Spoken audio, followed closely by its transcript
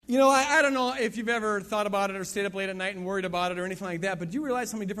I don't know if you've ever thought about it or stayed up late at night and worried about it or anything like that, but do you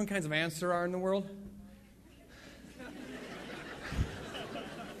realize how many different kinds of ants there are in the world?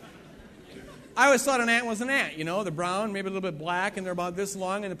 I always thought an ant was an ant. They're brown, maybe a little bit black, and they're about this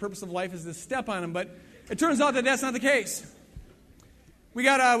long, and the purpose of life is to step on them. But it turns out that that's not the case. We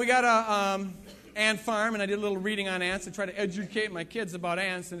got a ant farm, and I did a little reading on ants to try to educate my kids about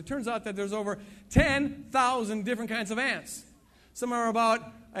ants, and it turns out that there's over 10,000 different kinds of ants. Some are about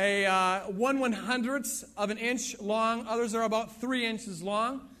a 1/100th of an inch long. Others are about 3 inches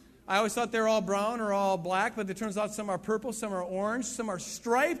long. I always thought they were all brown or all black, but it turns out some are purple, some are orange, some are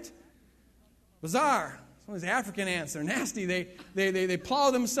striped. Bizarre. Some of these African ants, they're nasty. They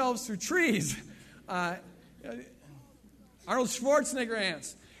plow themselves through trees. Arnold Schwarzenegger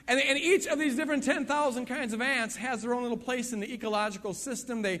ants. And each of these different 10,000 kinds of ants has their own little place in the ecological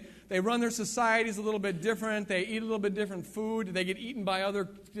system. They run their societies a little bit different. They eat a little bit different food. They get eaten by other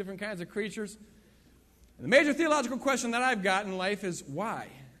different kinds of creatures. And the major theological question that I've got in life is why?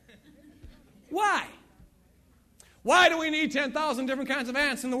 Why? Why do we need 10,000 different kinds of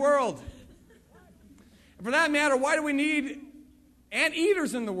ants in the world? And for that matter, why do we need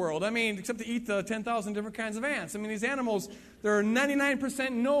anteaters in the world? Except to eat the 10,000 different kinds of ants. These animals, they're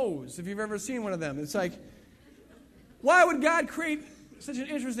 99% nose, if you've ever seen one of them. It's like, why would God create such an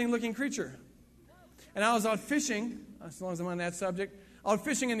interesting-looking creature? And I was out fishing, as long as I'm on that subject, out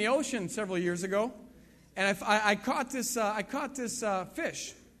fishing in the ocean several years ago, and I caught this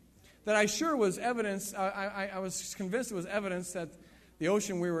fish that I sure was evidence, I was convinced it was evidence that the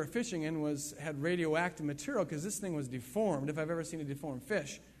ocean we were fishing in had radioactive material because this thing was deformed, if I've ever seen a deformed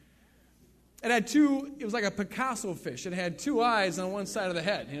fish. It was like a Picasso fish. It had 2 eyes on one side of the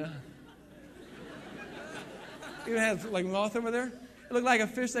head, It had like mouth over there. It looked like a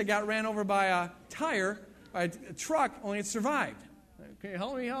fish that got ran over by a truck, only it survived. Can you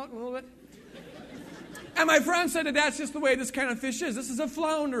help me out a little bit? And my friend said that that's just the way this kind of fish is. This is a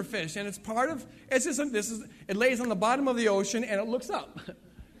flounder fish, and it lays on the bottom of the ocean, and it looks up.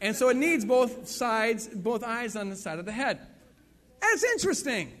 And so it needs both eyes on the side of the head. And it's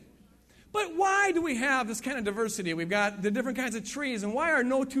interesting. But why do we have this kind of diversity? We've got the different kinds of trees, and why are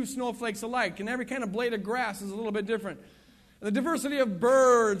no 2 snowflakes alike? And every kind of blade of grass is a little bit different. The diversity of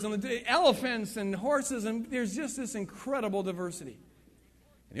birds, and the elephants, and horses, and there's just this incredible diversity.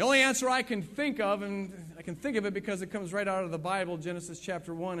 And the only answer I can think of, and I can think of it because it comes right out of the Bible, Genesis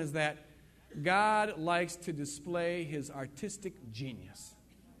chapter 1, is that God likes to display his artistic genius.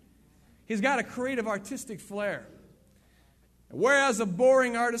 He's got a creative artistic flair. Whereas a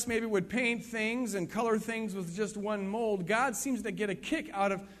boring artist maybe would paint things and color things with just one mold, God seems to get a kick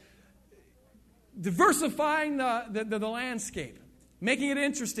out of diversifying the landscape, making it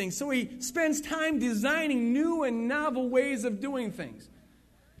interesting. So he spends time designing new and novel ways of doing things.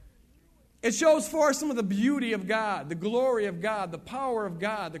 It shows forth some of the beauty of God, the glory of God, the power of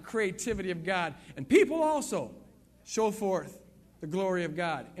God, the creativity of God. And people also show forth the glory of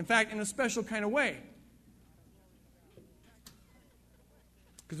God. In fact, in a special kind of way.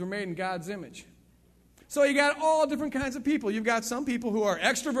 Because we're made in God's image. So you got all different kinds of people. You've got some people who are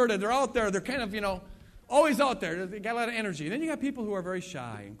extroverted. They're out there. They're kind of, always out there. They got a lot of energy. Then you got people who are very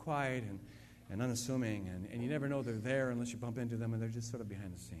shy and quiet and unassuming. And you never know they're there unless you bump into them, and they're just sort of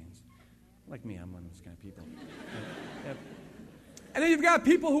behind the scenes. Like me, I'm one of those kind of people. Yep. And then you've got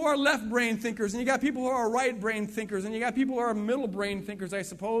people who are left brain thinkers, and you got people who are right brain thinkers, and you got people who are middle brain thinkers, I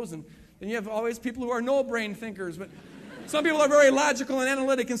suppose, and then you have always people who are no brain thinkers. But some people are very logical and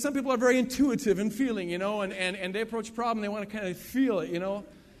analytic, and some people are very intuitive and feeling, and they approach a problem, they want to kind of feel it,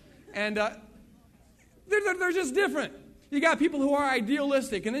 And they're just different. You got people who are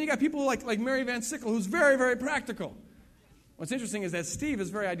idealistic, and then you got people like Mary Van Sickle, who's very, very practical. What's interesting is that Steve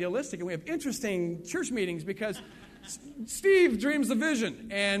is very idealistic, and we have interesting church meetings because Steve dreams the vision,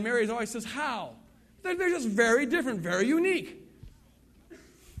 and Mary always says, how? They're just very different, very unique.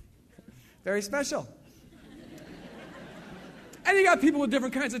 Very special. And you got people with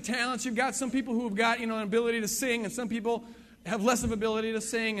different kinds of talents. You've got some people who have got, an ability to sing, and some people have less of ability to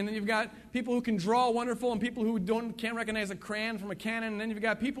sing. And then you've got people who can draw wonderful, and people who can't recognize a crayon from a cannon. And then you've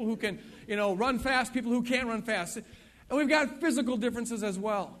got people who can, run fast, people who can't run fast. And we've got physical differences as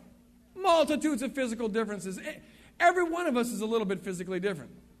well. Multitudes of physical differences. Every one of us is a little bit physically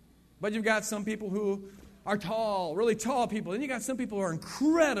different. But you've got some people who are tall, really tall people. Then you got some people who are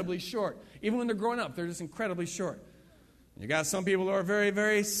incredibly short. Even when they're growing up, they're just incredibly short. You got some people who are very,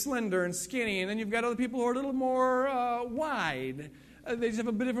 very slender and skinny. And then you've got other people who are a little more wide. They just have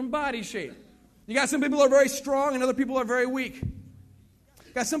a bit different body shape. You got some people who are very strong and other people are very weak.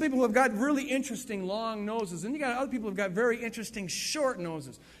 You got some people who have got really interesting long noses, and you got other people who have got very interesting short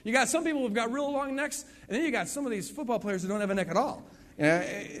noses. You got some people who have got real long necks, and then you got some of these football players who don't have a neck at all.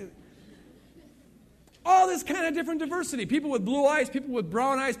 All this kind of different diversity. People with blue eyes, people with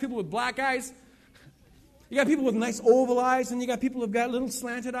brown eyes, people with black eyes. You got people with nice oval eyes, and you got people who have got little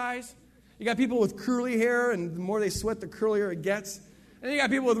slanted eyes. You got people with curly hair, and the more they sweat, the curlier it gets. And then you got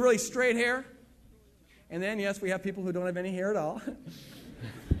people with really straight hair. And then, yes, we have people who don't have any hair at all.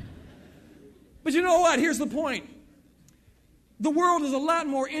 But you know what? Here's the point. The world is a lot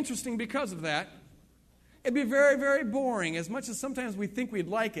more interesting because of that. It'd be very, very boring. As much as sometimes we think we'd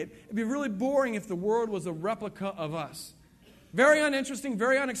like it, it'd be really boring if the world was a replica of us. Very uninteresting,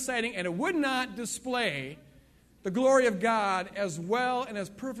 very unexciting, and it would not display the glory of God as well and as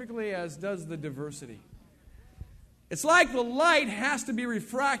perfectly as does the diversity. It's like the light has to be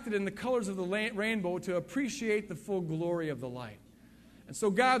refracted in the colors of the rainbow to appreciate the full glory of the light. And so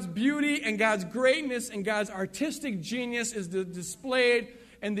God's beauty and God's greatness and God's artistic genius is displayed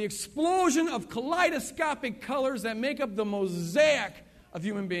in the explosion of kaleidoscopic colors that make up the mosaic of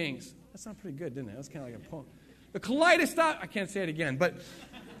human beings. That sounded pretty good, didn't it? That's kind of like a poem. The kaleidoscope, I can't say it again, but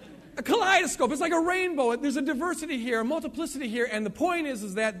a kaleidoscope, it's like a rainbow. There's a diversity here, a multiplicity here, and the point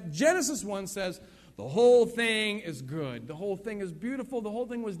is that Genesis 1 says the whole thing is good. The whole thing is beautiful. The whole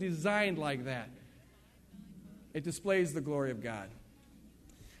thing was designed like that. It displays the glory of God.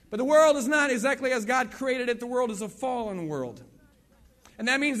 But the world is not exactly as God created it. The world is a fallen world. And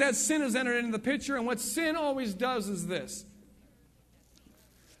that means that sin has entered into the picture, and what sin always does is this.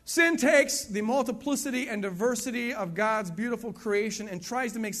 Sin takes the multiplicity and diversity of God's beautiful creation and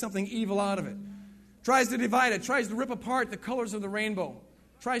tries to make something evil out of it. Tries to divide it, tries to rip apart the colors of the rainbow,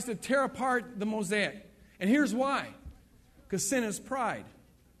 tries to tear apart the mosaic. And here's why. Because sin is pride.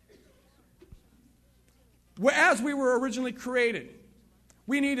 As we were originally created,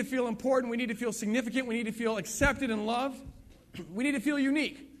 we need to feel important, we need to feel significant, we need to feel accepted and loved. We need to feel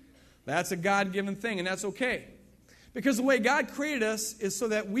unique. That's a God-given thing, and that's okay. Because the way God created us is so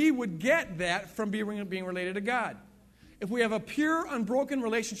that we would get that from being related to God. If we have a pure, unbroken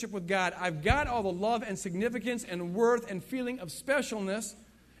relationship with God, I've got all the love and significance and worth and feeling of specialness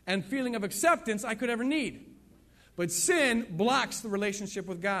and feeling of acceptance I could ever need. But sin blocks the relationship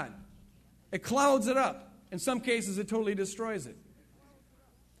with God. It clouds it up. In some cases, it totally destroys it.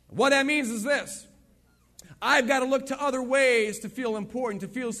 What that means is this. I've got to look to other ways to feel important, to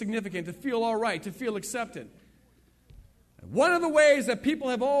feel significant, to feel all right, to feel accepted. One of the ways that people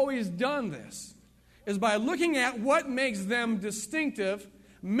have always done this is by looking at what makes them distinctive,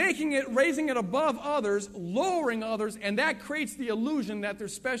 raising it above others, lowering others, and that creates the illusion that they're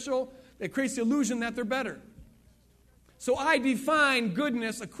special. It creates the illusion that they're better. So I define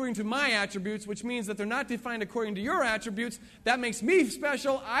goodness according to my attributes, which means that they're not defined according to your attributes. That makes me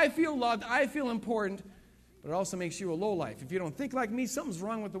special. I feel loved. I feel important. But it also makes you a lowlife. If you don't think like me, something's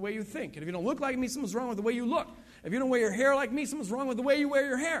wrong with the way you think. And if you don't look like me, something's wrong with the way you look. If you don't wear your hair like me, something's wrong with the way you wear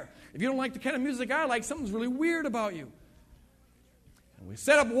your hair. If you don't like the kind of music I like, something's really weird about you. And we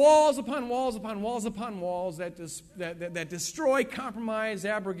set up walls upon walls upon walls upon walls that destroy, compromise,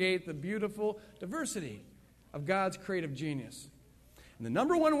 abrogate the beautiful diversity of God's creative genius. And the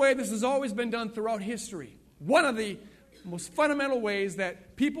number one way this has always been done throughout history, one of the most fundamental ways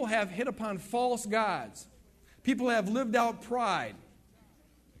that people have hit upon false gods, people have lived out pride,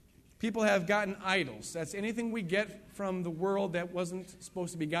 people have gotten idols. That's anything we get from the world that wasn't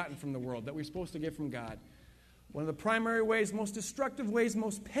supposed to be gotten from the world, that we're supposed to get from God. One of the primary ways, most destructive ways,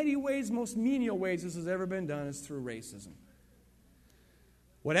 most petty ways, most menial ways this has ever been done is through racism.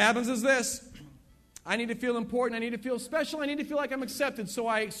 What happens is this. I need to feel important. I need to feel special. I need to feel like I'm accepted. So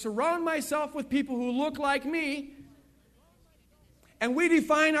I surround myself with people who look like me. And we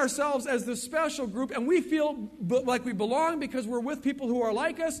define ourselves as the special group. And we feel like we belong because we're with people who are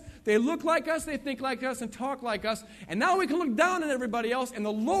like us. They look like us. They think like us and talk like us. And now we can look down on everybody else. And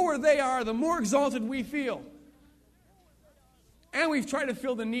the lower they are, the more exalted we feel. And we've tried to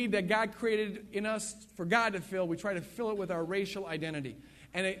fill the need that God created in us for God to fill. We try to fill it with our racial identity.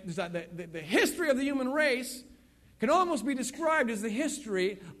 And the history of the human race can almost be described as the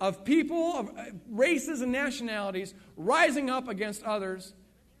history of people, of races and nationalities rising up against others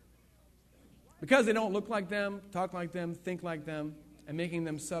because they don't look like them, talk like them, think like them, and making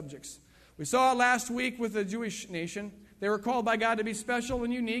them subjects. We saw it last week with the Jewish nation. They were called by God to be special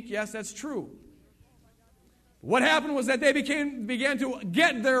and unique. Yes, that's true. What happened was that they began to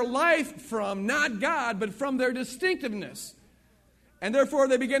get their life from not God, but from their distinctiveness. And therefore,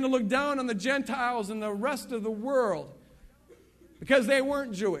 they began to look down on the Gentiles and the rest of the world. because they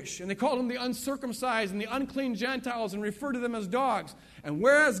weren't Jewish. And they called them the uncircumcised and the unclean Gentiles and referred to them as dogs. And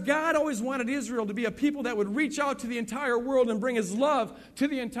whereas God always wanted Israel to be a people that would reach out to the entire world and bring his love to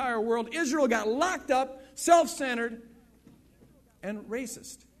the entire world, Israel got locked up, self-centered, and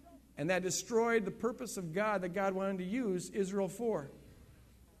racist. And that destroyed the purpose of God that God wanted to use Israel for.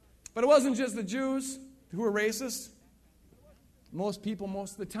 But it wasn't just the Jews who were racist. Most people,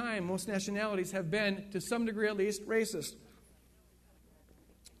 most of the time, most nationalities have been, to some degree at least, racist.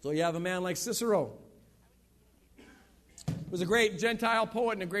 So you have a man like Cicero, who was a great Gentile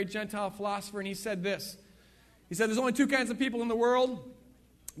poet and a great Gentile philosopher, and he said this. He said, there's only two kinds of people in the world.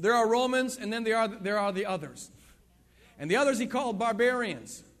 There are Romans, and then there are the others. And the others he called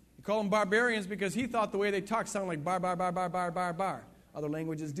barbarians. He called them barbarians because he thought the way they talked sounded like bar, bar, bar, bar, bar, bar, bar. Other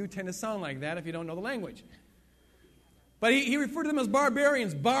languages do tend to sound like that if you don't know the language. But he referred to them as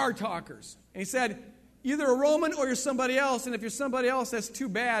barbarians, bar talkers. And he said, either a Roman or you're somebody else, and if you're somebody else, that's too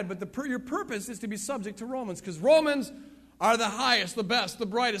bad, but your purpose is to be subject to Romans, because Romans are the highest, the best, the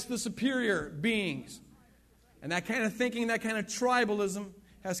brightest, the superior beings. And that kind of thinking, that kind of tribalism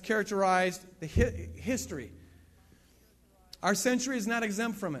has characterized the history. Our century is not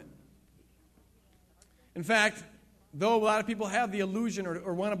exempt from it. In fact, though a lot of people have the illusion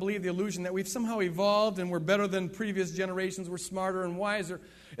or want to believe the illusion that we've somehow evolved and we're better than previous generations, we're smarter and wiser,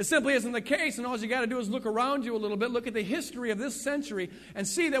 it simply isn't the case, and all you got to do is look around you a little bit, look at the history of this century, and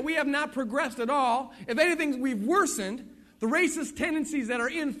see that we have not progressed at all. If anything, we've worsened the racist tendencies that are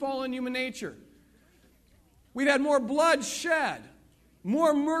in fallen human nature. We've had more blood shed,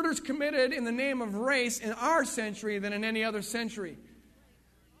 more murders committed in the name of race in our century than in any other century.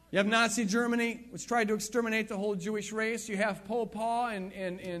 You have Nazi Germany, which tried to exterminate the whole Jewish race. You have Pol Pot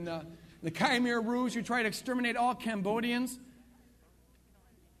and the Khmer Rouge, who tried to exterminate all Cambodians.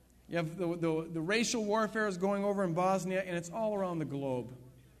 You have the racial warfare is going over in Bosnia, and it's all around the globe.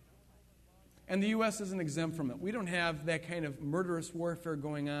 And the U.S. isn't exempt from it. We don't have that kind of murderous warfare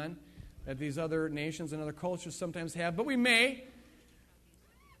going on that these other nations and other cultures sometimes have, but we may.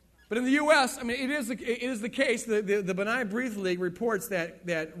 But in the U.S., I mean, it is the case. The B'nai B'rith League reports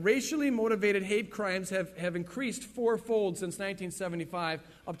that racially motivated hate crimes have increased fourfold since 1975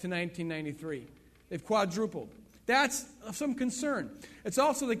 up to 1993. They've quadrupled. That's of some concern. It's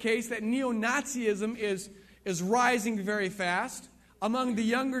also the case that neo-Nazism is rising very fast among the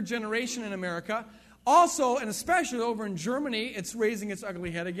younger generation in America. Also, and especially over in Germany, it's raising its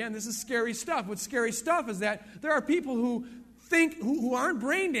ugly head again. This is scary stuff. What's scary stuff is that there are people who aren't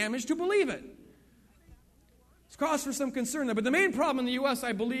brain damaged to believe it. It's cause for some concern there. But the main problem in the U.S.,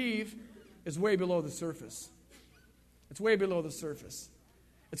 I believe, is way below the surface. It's way below the surface.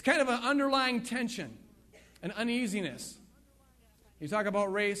 It's kind of an underlying tension, an uneasiness. You talk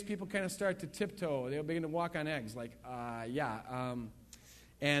about race, people kind of start to tiptoe. They'll begin to walk on eggs, like,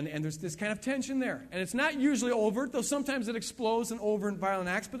 And there's this kind of tension there. And it's not usually overt, though sometimes it explodes in overt violent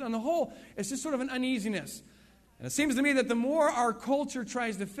acts. But on the whole, it's just sort of an uneasiness. And it seems to me that the more our culture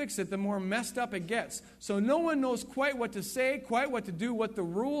tries to fix it, the more messed up it gets. So no one knows quite what to say, quite what to do, what the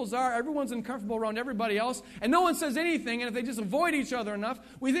rules are. Everyone's uncomfortable around everybody else. And no one says anything. And if they just avoid each other enough,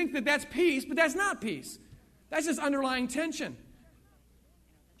 we think that that's peace, but that's not peace. That's just underlying tension.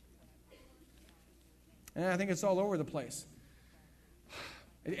 And I think it's all over the place.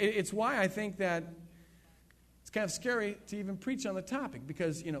 It's why I think that it's kind of scary to even preach on the topic,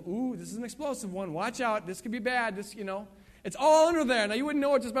 because, this is an explosive one. Watch out. This could be bad. It's all under there. Now, you wouldn't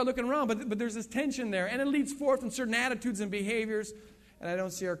know it just by looking around, but there's this tension there, and it leads forth in certain attitudes and behaviors, and I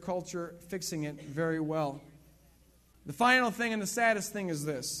don't see our culture fixing it very well. The final thing and the saddest thing is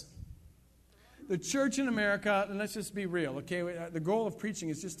this. The church in America, and let's just be real, okay? The goal of preaching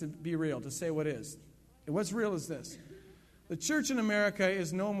is just to be real, to say what is. And what's real is this. The church in America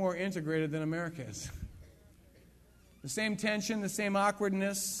is no more integrated than America is. The same tension, the same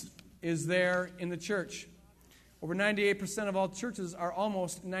awkwardness is there in the church. Over 98% of all churches are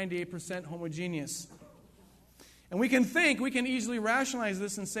almost 98% homogeneous. And we can easily rationalize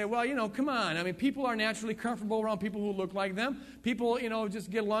this and say, well, come on. I mean, people are naturally comfortable around people who look like them. People, just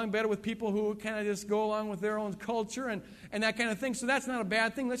get along better with people who kind of just go along with their own culture and that kind of thing. So that's not a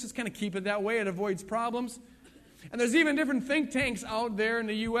bad thing. Let's just kind of keep it that way. It avoids problems. And there's even different think tanks out there in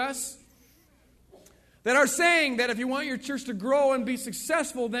the U.S. that are saying that if you want your church to grow and be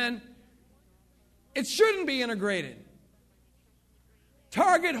successful, then it shouldn't be integrated.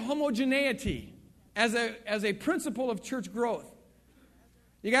 Target homogeneity as a principle of church growth.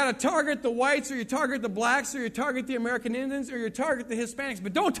 You got to target the whites, or you target the blacks, or you target the American Indians, or you target the Hispanics.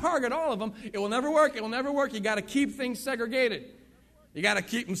 But don't target all of them. It will never work. It will never work. You got to keep things segregated. You got to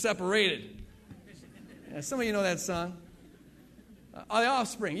keep them separated. Some of you know that song. the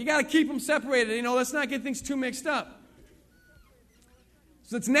offspring. You got to keep them separated. Let's not get things too mixed up.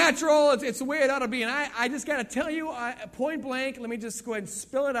 So it's natural. It's the way it ought to be. And I just got to tell you, point blank, let me just go ahead and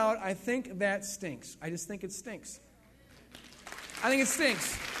spill it out. I think that stinks. I just think it stinks. I think it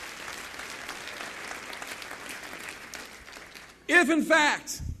stinks. If in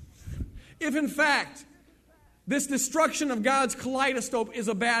fact, this destruction of God's kaleidoscope is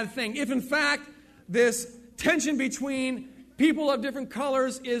a bad thing, if in fact this tension between people of different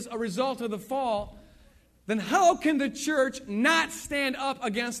colors is a result of the fall, then how can the church not stand up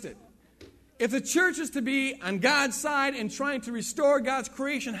against it? If the church is to be on God's side and trying to restore God's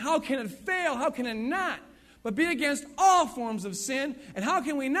creation, how can it fail? How can it not? But be against all forms of sin, and how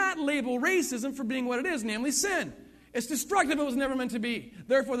can we not label racism for being what it is, namely sin? It's destructive. It was never meant to be.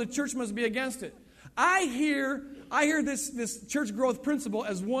 Therefore, the church must be against it. I hear this church growth principle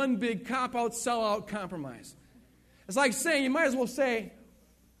as one big cop-out, sell-out compromise. It's like saying, you might as well say,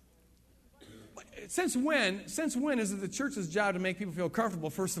 since when is it the church's job to make people feel comfortable,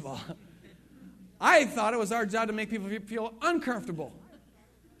 first of all? I thought it was our job to make people feel uncomfortable.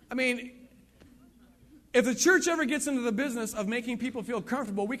 I mean, if the church ever gets into the business of making people feel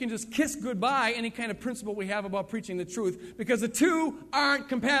comfortable, we can just kiss goodbye any kind of principle we have about preaching the truth, because the two aren't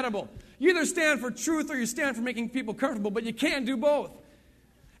compatible. You either stand for truth or you stand for making people comfortable, but you can't do both.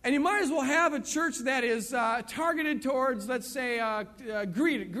 And you might as well have a church that is targeted towards, let's say,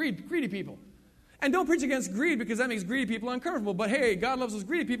 greedy people. And don't preach against greed, because that makes greedy people uncomfortable. But hey, God loves those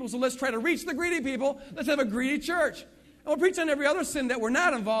greedy people, so let's try to reach the greedy people. Let's have a greedy church. And we'll preach on every other sin that we're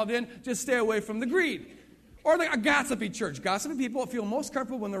not involved in. Just stay away from the greed. Or a gossipy church. Gossipy people feel most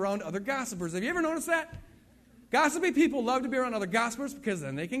comfortable when they're around other gossipers. Have you ever noticed that? Gossipy people love to be around other gossipers because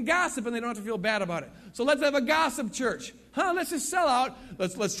then they can gossip and they don't have to feel bad about it. So let's have a gossip church. Let's just sell out.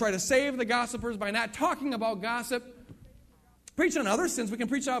 Let's try to save the gossipers by not talking about gossip. Preach on other sins. We can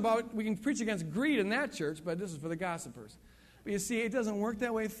preach against greed in that church, but this is for the gossipers. But you see, it doesn't work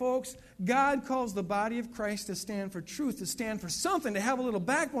that way, folks. God calls the body of Christ to stand for truth, to stand for something, to have a little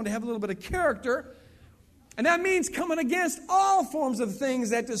backbone, to have a little bit of character. And that means coming against all forms of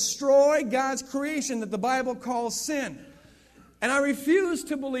things that destroy God's creation that the Bible calls sin. And I refuse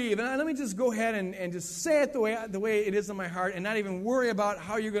to believe, and let me just go ahead and just say it the way it is in my heart and not even worry about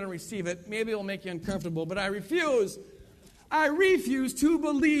how you're going to receive it. Maybe it'll make you uncomfortable, but I refuse to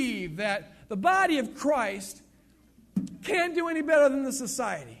believe that the body of Christ can't do any better than the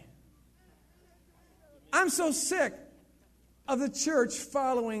society. I'm so sick of the church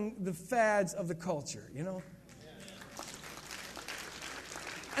following the fads of the culture, And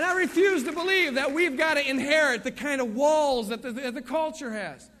I refuse to believe that we've got to inherit the kind of walls that the culture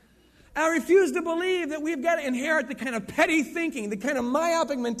has. I refuse to believe that we've got to inherit the kind of petty thinking, the kind of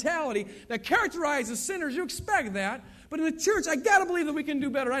myopic mentality that characterizes sinners. You expect that. But in the church, I got to believe that we can do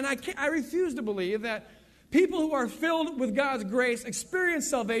better. And I refuse to believe that people who are filled with God's grace, experience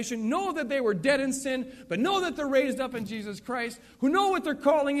salvation, know that they were dead in sin, but know that they're raised up in Jesus Christ, who know what their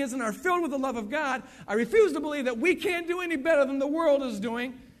calling is and are filled with the love of God. I refuse to believe that we can't do any better than the world is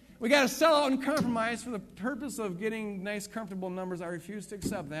doing. We got to sell out and compromise for the purpose of getting nice, comfortable numbers. I refuse to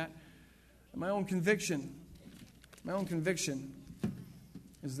accept that. And my own conviction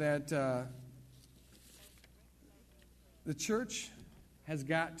is that the church has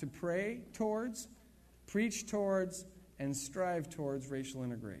got to pray towards, preach towards, and strive towards racial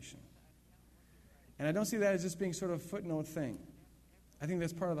integration. And I don't see that as just being sort of a footnote thing. I think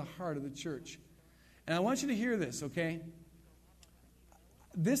that's part of the heart of the church. And I want you to hear this, okay?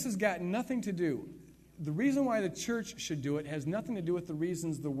 This has got nothing to do. The reason why the church should do it has nothing to do with the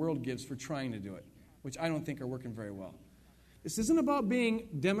reasons the world gives for trying to do it, which I don't think are working very well. This isn't about being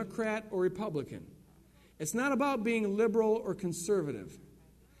Democrat or Republican. It's not about being liberal or conservative.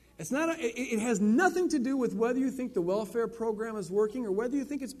 It has nothing to do with whether you think the welfare program is working or whether you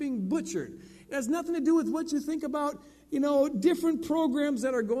think it's being butchered. It has nothing to do with what you think about, different programs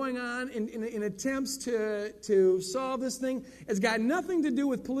that are going on in attempts to solve this thing. It's got nothing to do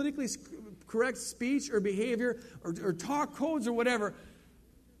with politically correct speech or behavior or talk codes or whatever.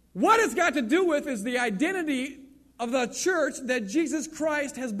 What it's got to do with is the identity of the church that Jesus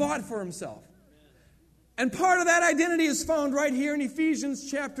Christ has bought for himself. And part of that identity is found right here in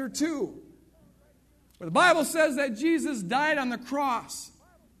Ephesians chapter 2, where the Bible says that Jesus died on the cross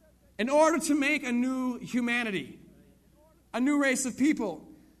in order to make a new humanity, a new race of people.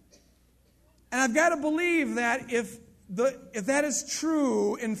 And I've got to believe that if that is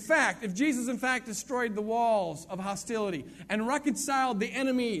true, in fact, if Jesus in fact destroyed the walls of hostility and reconciled the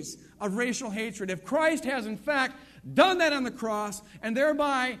enemies of racial hatred, if Christ has in fact done that on the cross and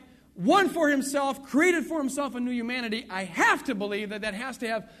thereby one for himself, created for himself a new humanity, I have to believe that that has to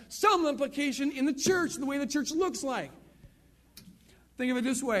have some implication in the church, the way the church looks like. Think of it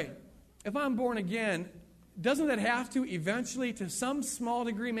this way. If I'm born again, doesn't that have to eventually, to some small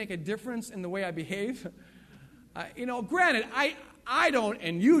degree, make a difference in the way I behave? Granted, I don't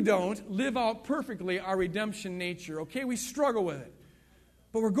and you don't live out perfectly our redemption nature, okay? We struggle with it.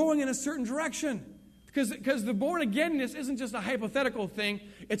 But we're going in a certain direction. Because the born-againness isn't just a hypothetical thing,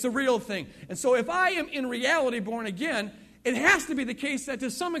 it's a real thing. And so if I am in reality born again, it has to be the case that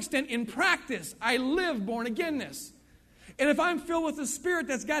to some extent in practice, I live born-againness. And if I'm filled with the Spirit,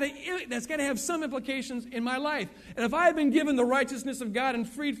 that's got to have some implications in my life. And if I've been given the righteousness of God and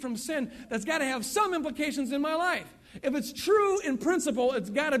freed from sin, that's got to have some implications in my life. If it's true in principle, it's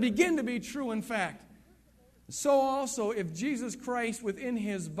got to begin to be true in fact. So also, if Jesus Christ within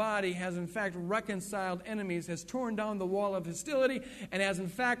his body has in fact reconciled enemies, has torn down the wall of hostility, and has in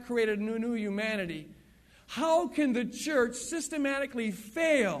fact created a new humanity, how can the church systematically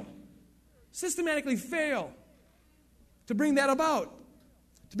fail to bring that about,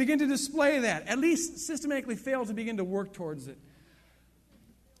 to begin to display that, at least systematically fail to begin to work towards it?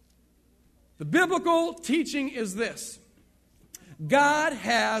 The biblical teaching is this. God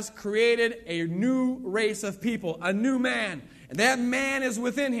has created a new race of people, a new man. And that man is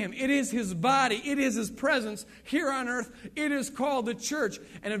within him. It is his body. It is his presence here on earth. It is called the church.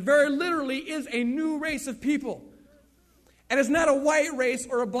 And it very literally is a new race of people. And it's not a white race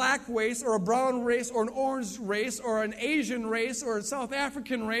or a black race or a brown race or an orange race or an Asian race or a South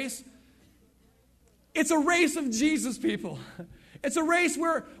African race. It's a race of Jesus people. It's a race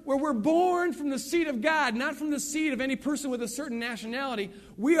where we're born from the seed of God, not from the seed of any person with a certain nationality.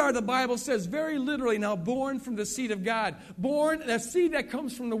 We are, the Bible says, very literally now born from the seed of God. Born, that seed that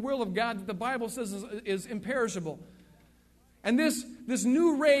comes from the will of God that the Bible says is imperishable. And this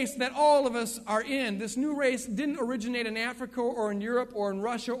new race that all of us are in, this new race didn't originate in Africa or in Europe or in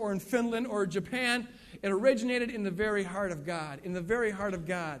Russia or in Finland or Japan. It originated in the very heart of God, in the very heart of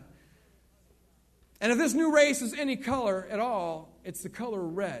God. And if this new race is any color at all, it's the color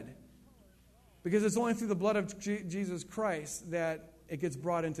red. Because it's only through the blood of Jesus Christ that it gets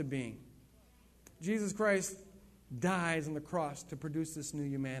brought into being. Jesus Christ dies on the cross to produce this new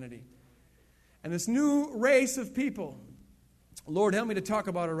humanity. And this new race of people, Lord, help me to talk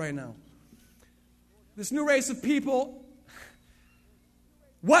about it right now. This new race of people,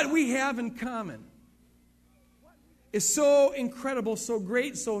 what we have in common is so incredible, so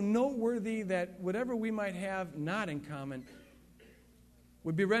great, so noteworthy that whatever we might have not in common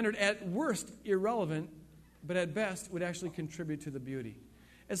would be rendered at worst irrelevant, but at best would actually contribute to the beauty.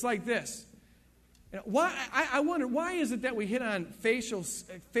 It's like this. I wonder, why is it that we hit on facial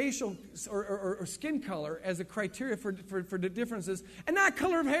or skin color as a criteria for the differences and not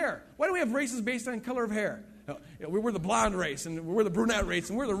color of hair? Why do we have races based on color of hair? We're the blonde race, and we're the brunette race,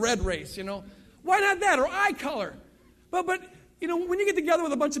 and we're the red race, Why not that? Or eye color? But when you get together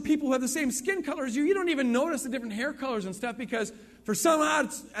with a bunch of people who have the same skin color as you don't even notice the different hair colors and stuff because for some odd,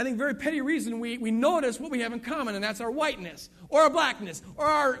 I think very petty reason, we notice what we have in common, and that's our whiteness or our blackness or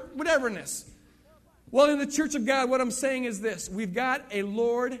our whateverness. Well, in the church of God, what I'm saying is this. We've got a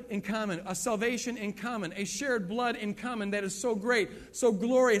Lord in common, a salvation in common, a shared blood in common that is so great, so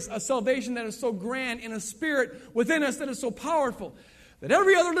glorious, a salvation that is so grand, and a spirit within us that is so powerful. That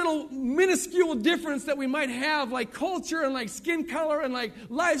every other little minuscule difference that we might have, like culture and like skin color and like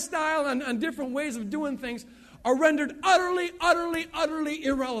lifestyle and different ways of doing things, are rendered utterly, utterly, utterly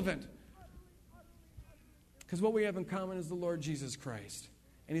irrelevant. Because what we have in common is the Lord Jesus Christ.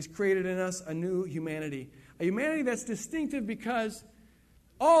 And He's created in us a new humanity. A humanity that's distinctive because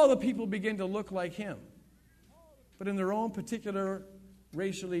all the people begin to look like Him, but in their own particular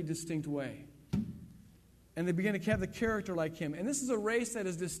racially distinct way. And they begin to have the character like Him. And this is a race that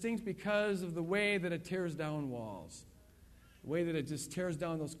is distinct because of the way that it tears down walls. The way that it just tears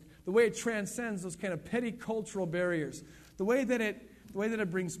down the way it transcends those kind of petty cultural barriers. The way that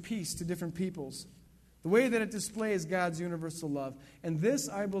it brings peace to different peoples. The way that it displays God's universal love. And this,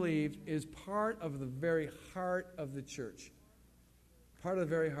 I believe, is part of the very heart of the church. Part of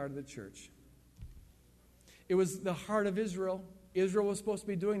the very heart of the church. It was the heart of Israel. Israel was supposed to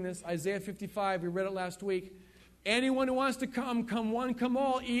be doing this. Isaiah 55, we read it last week. Anyone who wants to come one, come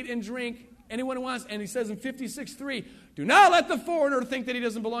all, eat and drink. Anyone who wants, and he says in 56:3, do not let the foreigner think that he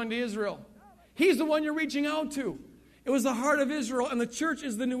doesn't belong to Israel. He's the one you're reaching out to. It was the heart of Israel, and the church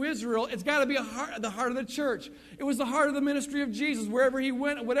is the new Israel. It's got to be the heart of the church. It was the heart of the ministry of Jesus. Wherever He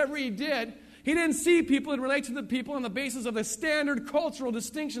went, whatever He did, He didn't see people and relate to the people on the basis of the standard cultural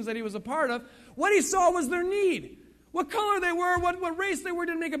distinctions that He was a part of. What He saw was their need. What color they were, what race they were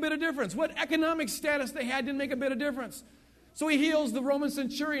didn't make a bit of difference. What economic status they had didn't make a bit of difference. So he heals the Roman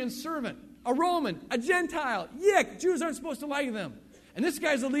centurion's servant, a Roman, a Gentile. Yick, Jews aren't supposed to like them. And this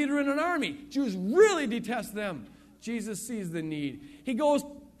guy's a leader in an army. Jews really detest them. Jesus sees the need. He goes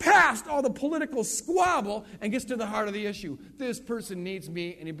past all the political squabble and gets to the heart of the issue. This person needs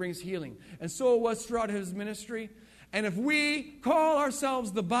me, and he brings healing. And so it was throughout his ministry. And if we call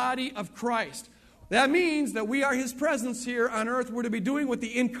ourselves the body of Christ, that means that we are his presence here on earth. We're to be doing what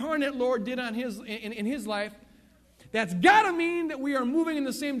the incarnate Lord did on in his life. That's got to mean that we are moving in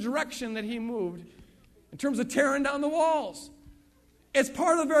the same direction that he moved in terms of tearing down the walls. It's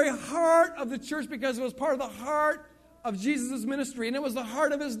part of the very heart of the church because it was part of the heart of Jesus' ministry, and it was the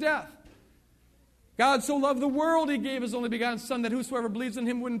heart of his death. God so loved the world, he gave his only begotten Son, that whosoever believes in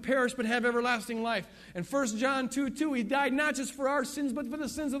him wouldn't perish but have everlasting life. And 1 John 2:2, he died not just for our sins, but for the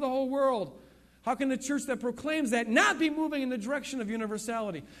sins of the whole world. How can the church that proclaims that not be moving in the direction of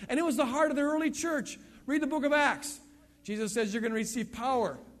universality? And it was the heart of the early church. Read the book of Acts. Jesus says you're going to receive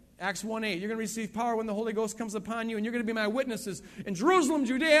power. Acts 1:8. You're going to receive power when the Holy Ghost comes upon you, and you're going to be my witnesses in Jerusalem,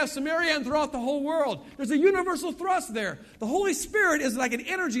 Judea, Samaria, and throughout the whole world. There's a universal thrust there. The Holy Spirit is like an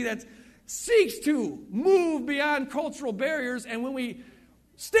energy that seeks to move beyond cultural barriers, and when we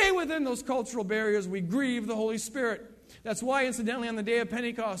stay within those cultural barriers, we grieve the Holy Spirit. That's why, incidentally, on the day of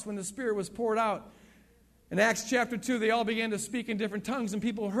Pentecost, when the Spirit was poured out, in Acts chapter 2, they all began to speak in different tongues, and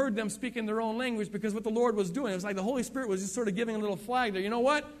people heard them speak in their own language because what the Lord was doing, it was like the Holy Spirit was just sort of giving a little flag there. You know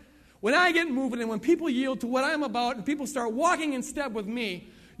what? When I get moving and when people yield to what I'm about and people start walking in step with me,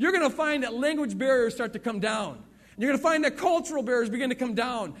 you're going to find that language barriers start to come down. And you're going to find that cultural barriers begin to come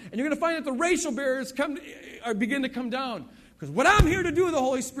down. And you're going to find that the racial barriers begin to come down. Because what I'm here to do, the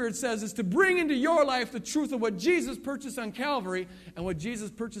Holy Spirit says, is to bring into your life the truth of what Jesus purchased on Calvary. And what Jesus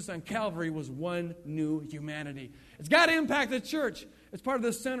purchased on Calvary was one new humanity. It's got to impact the church. It's part of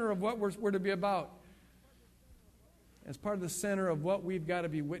the center of what we're to be about. It's part of the center of what we've got to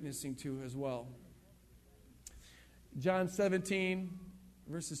be witnessing to as well. John 17,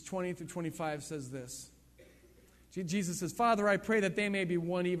 verses 20 through 25 says this. Jesus says, Father, I pray that they may be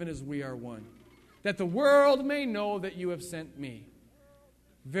one even as we are one, that the world may know that you have sent me.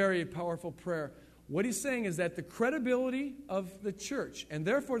 Very powerful prayer. What he's saying is that the credibility of the church, and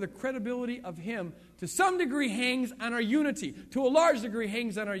therefore the credibility of him, to some degree hangs on our unity. To a large degree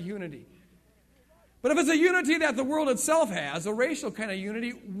hangs on our unity. But if it's a unity that the world itself has, a racial kind of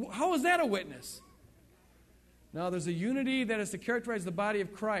unity, how is that a witness? Now, there's a unity that is to characterize the body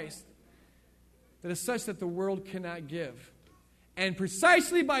of Christ that is such that the world cannot give. And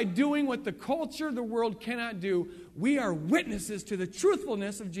precisely by doing what the culture, the world cannot do, we are witnesses to the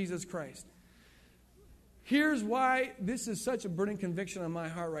truthfulness of Jesus Christ. Here's why this is such a burning conviction on my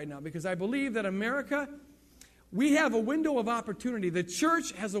heart right now, because I believe that America, we have a window of opportunity. The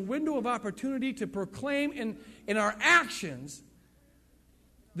church has a window of opportunity to proclaim in our actions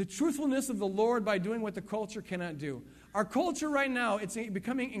the truthfulness of the Lord by doing what the culture cannot do. Our culture right now, it's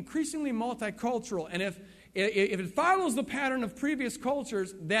becoming increasingly multicultural, and if it follows the pattern of previous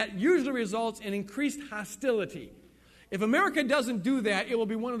cultures, that usually results in increased hostility. If America doesn't do that, it will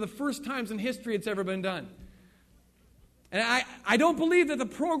be one of the first times in history it's ever been done. And I don't believe that the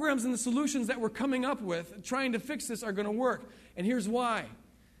programs and the solutions that we're coming up with, trying to fix this, are going to work. And here's why.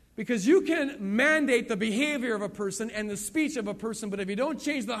 Because you can mandate the behavior of a person and the speech of a person, but if you don't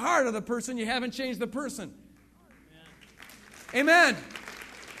change the heart of the person, you haven't changed the person. Amen.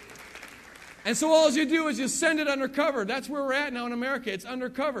 And so all you do is you send it undercover. That's where we're at now in America. It's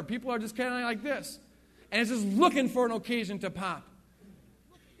undercover. People are just kind of like this. And it's just looking for an occasion to pop.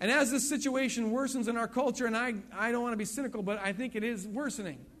 And as this situation worsens in our culture, and I don't want to be cynical, but I think it is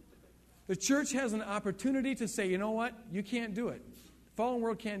worsening, the church has an opportunity to say, you know what? You can't do it. The fallen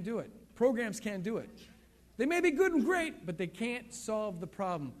world can't do it. Programs can't do it. They may be good and great, but they can't solve the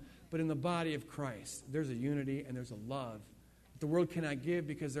problem. But in the body of Christ, there's a unity and there's a love that the world cannot give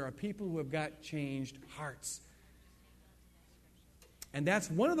because there are people who have got changed hearts. And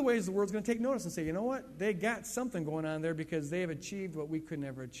that's one of the ways the world's going to take notice and say, you know what? They got something going on there because they have achieved what we could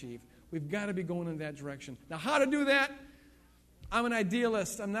never achieve. We've got to be going in that direction. Now, how to do that? I'm an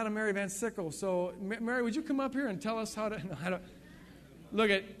idealist. I'm not a Mary Van Sickle. So, Mary, would you come up here and tell us how to... No,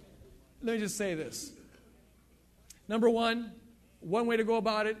 let me just say this. Number one way to go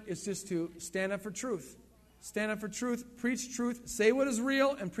about it is just to stand up for truth. Stand up for truth, preach truth, say what is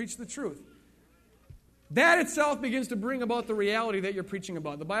real, and preach the truth. That itself begins to bring about the reality that you're preaching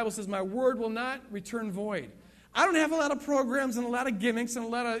about. The Bible says, my word will not return void. I don't have a lot of programs and a lot of gimmicks and a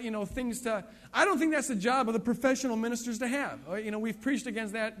lot of, things to... I don't think that's the job of the professional ministers to have. We've preached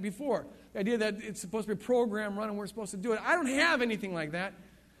against that before. The idea that it's supposed to be a program run and we're supposed to do it. I don't have anything like that.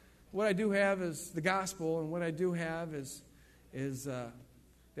 What I do have is the gospel, and what I do have is the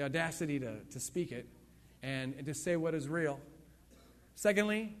audacity to speak it and to say what is real.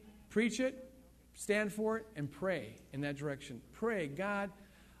 Secondly, preach it, stand for it, and pray in that direction. Pray, God...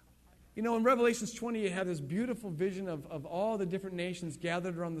 in Revelations 20, you have this beautiful vision of all the different nations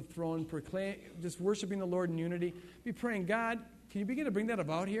gathered around the throne, just worshiping the Lord in unity. Be praying, God, can you begin to bring that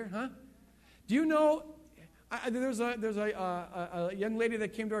about here, huh? Do you know, there's a young lady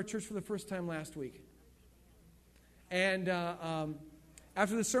that came to our church for the first time last week. And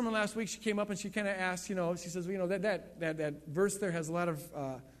after the sermon last week, she came up and she kind of asked, she says, that verse there has a lot of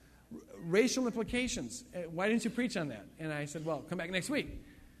racial implications. Why didn't you preach on that? And I said, well, come back next week.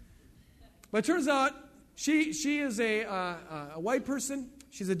 But it turns out she is a white person.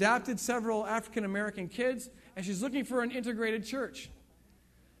 She's adopted several African-American kids, and she's looking for an integrated church.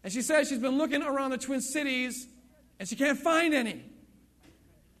 And she says she's been looking around the Twin Cities, and she can't find any.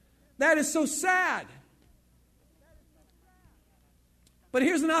 That is so sad. But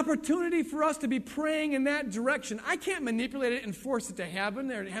here's an opportunity for us to be praying in that direction. I can't manipulate it and force it to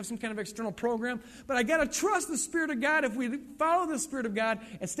happen or have some kind of external program, but I got to trust the Spirit of God. If we follow the Spirit of God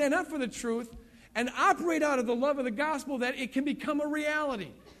and stand up for the truth and operate out of the love of the gospel, that it can become a reality.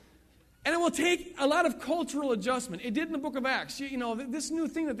 And it will take a lot of cultural adjustment. It did in the book of Acts. This new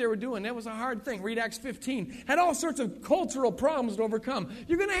thing that they were doing, that was a hard thing. Read Acts 15. Had all sorts of cultural problems to overcome.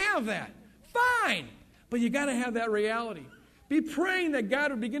 You're going to have that. Fine. But you got to have that reality. Be praying that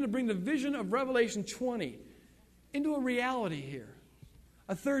God would begin to bring the vision of Revelation 20 into a reality here.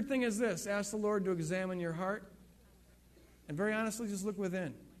 A third thing is this. Ask the Lord to examine your heart. And very honestly, just look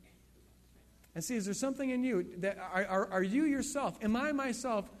within. And see, is there something in you that are you yourself, am I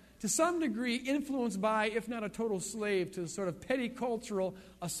myself, to some degree influenced by, if not a total slave, to the sort of petty cultural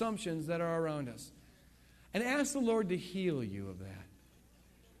assumptions that are around us? And ask the Lord to heal you of that.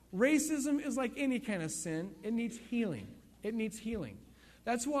 Racism is like any kind of sin. It needs healing. It needs healing.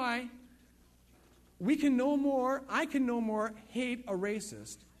 That's why I can no more hate a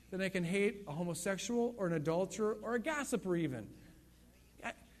racist than I can hate a homosexual or an adulterer or a gossiper even.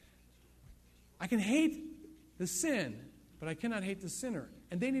 I can hate the sin, but I cannot hate the sinner.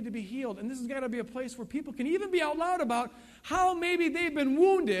 And they need to be healed. And this has got to be a place where people can even be out loud about how maybe they've been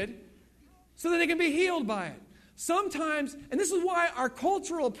wounded so that they can be healed by it. Sometimes, and this is why our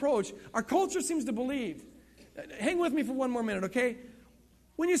cultural approach, our culture seems to believe. Hang with me for one more minute, okay?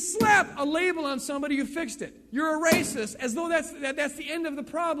 When you slap a label on somebody, you fixed it. You're a racist, as though that's the end of the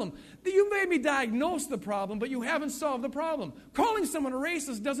problem. You maybe diagnosed the problem, but you haven't solved the problem. Calling someone a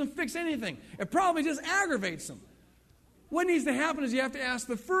racist doesn't fix anything. It probably just aggravates them. What needs to happen is you have to ask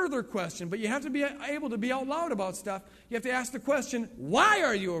the further question, but you have to be able to be out loud about stuff. You have to ask the question, why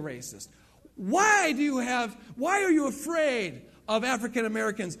are you a racist? Why are you afraid of African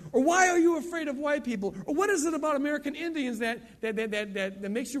Americans? Or why are you afraid of white people? Or what is it about American Indians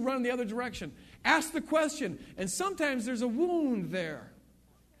that makes you run in the other direction? Ask the question. And sometimes there's a wound there.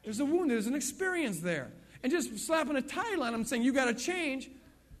 There's an experience there. And just slapping a title on them saying, you got to change,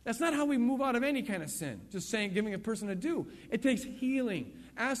 that's not how we move out of any kind of sin. Just saying, giving a person a do. It takes healing.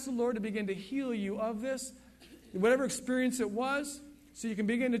 Ask the Lord to begin to heal you of this, whatever experience it was, so you can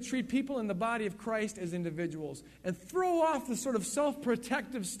begin to treat people in the body of Christ as individuals and throw off the sort of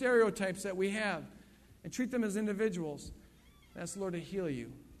self-protective stereotypes that we have and treat them as individuals. Ask the Lord to heal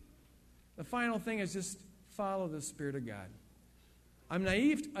you. The final thing is just follow the Spirit of God. I'm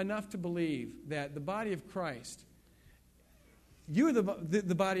naive enough to believe that the body of Christ, you are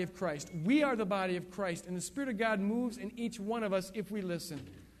the body of Christ. We are the body of Christ. And the Spirit of God moves in each one of us if we listen.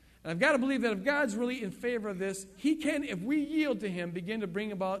 And I've got to believe that if God's really in favor of this, He can, if we yield to Him, begin to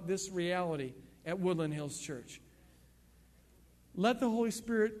bring about this reality at Woodland Hills Church. Let the Holy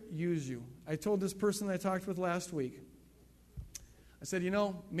Spirit use you. I told this person that I talked with last week, I said,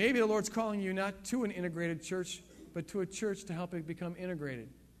 maybe the Lord's calling you not to an integrated church, but to a church to help it become integrated.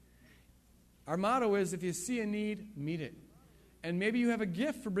 Our motto is, if you see a need, meet it. And maybe you have a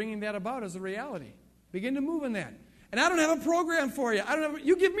gift for bringing that about as a reality. Begin to move in that. And I don't have a program for you.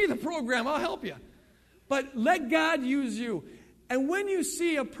 You give me the program, I'll help you. But let God use you. And when you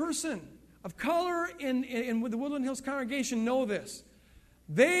see a person of color in the Woodland Hills congregation, know this.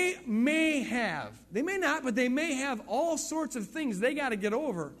 They may not, but they may have all sorts of things they got to get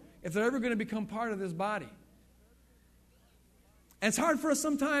over if they're ever going to become part of this body. And it's hard for us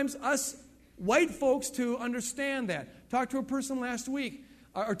sometimes, us white folks, to understand that. Talked to a person last week,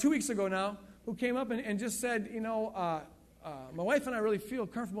 or 2 weeks ago now, who came up and just said, my wife and I really feel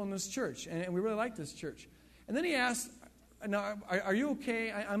comfortable in this church, and we really like this church. And then he asked, now, are you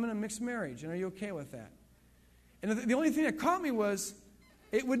okay? I'm in a mixed marriage, and are you okay with that? And the only thing that caught me was,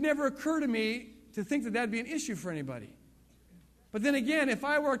 it would never occur to me to think that that'd be an issue for anybody. But then again, if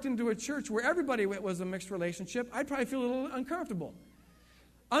I walked into a church where everybody was a mixed relationship, I'd probably feel a little uncomfortable.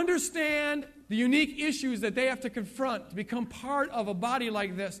 Understand the unique issues that they have to confront to become part of a body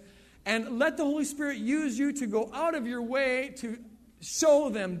like this. And let the Holy Spirit use you to go out of your way to show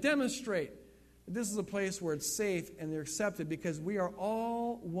them, demonstrate that this is a place where it's safe and they're accepted, because we are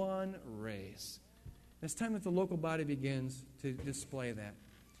all one race. And it's time that the local body begins to display that,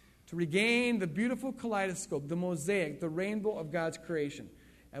 to regain the beautiful kaleidoscope, the mosaic, the rainbow of God's creation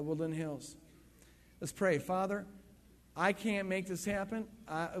at Woodland Hills. Let's pray. Father, I can't make this happen.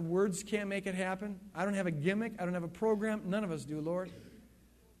 Words can't make it happen. I don't have a gimmick. I don't have a program. None of us do, Lord.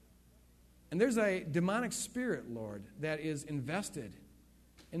 And there's a demonic spirit, Lord, that is invested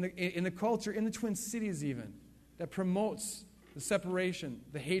in the culture, in the Twin Cities even, that promotes the separation,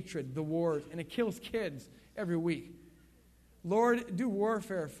 the hatred, the wars, and it kills kids every week. Lord, do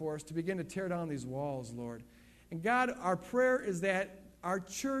warfare for us to begin to tear down these walls, Lord. And God, our prayer is that our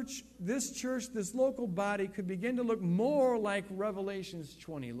church, this local body could begin to look more like Revelations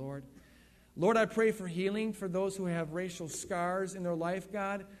 20, Lord. Lord, I pray for healing for those who have racial scars in their life,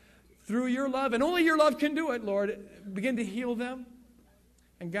 God. Through your love, and only your love can do it, Lord, begin to heal them.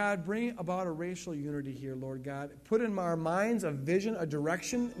 And God, bring about a racial unity here, Lord God. Put in our minds a vision, a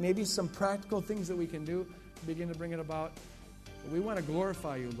direction, maybe some practical things that we can do to begin to bring it about. But we want to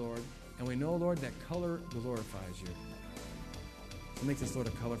glorify you, Lord. And we know, Lord, that color glorifies you. So make this, Lord,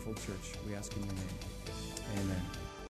 a colorful church. We ask in your name. Amen.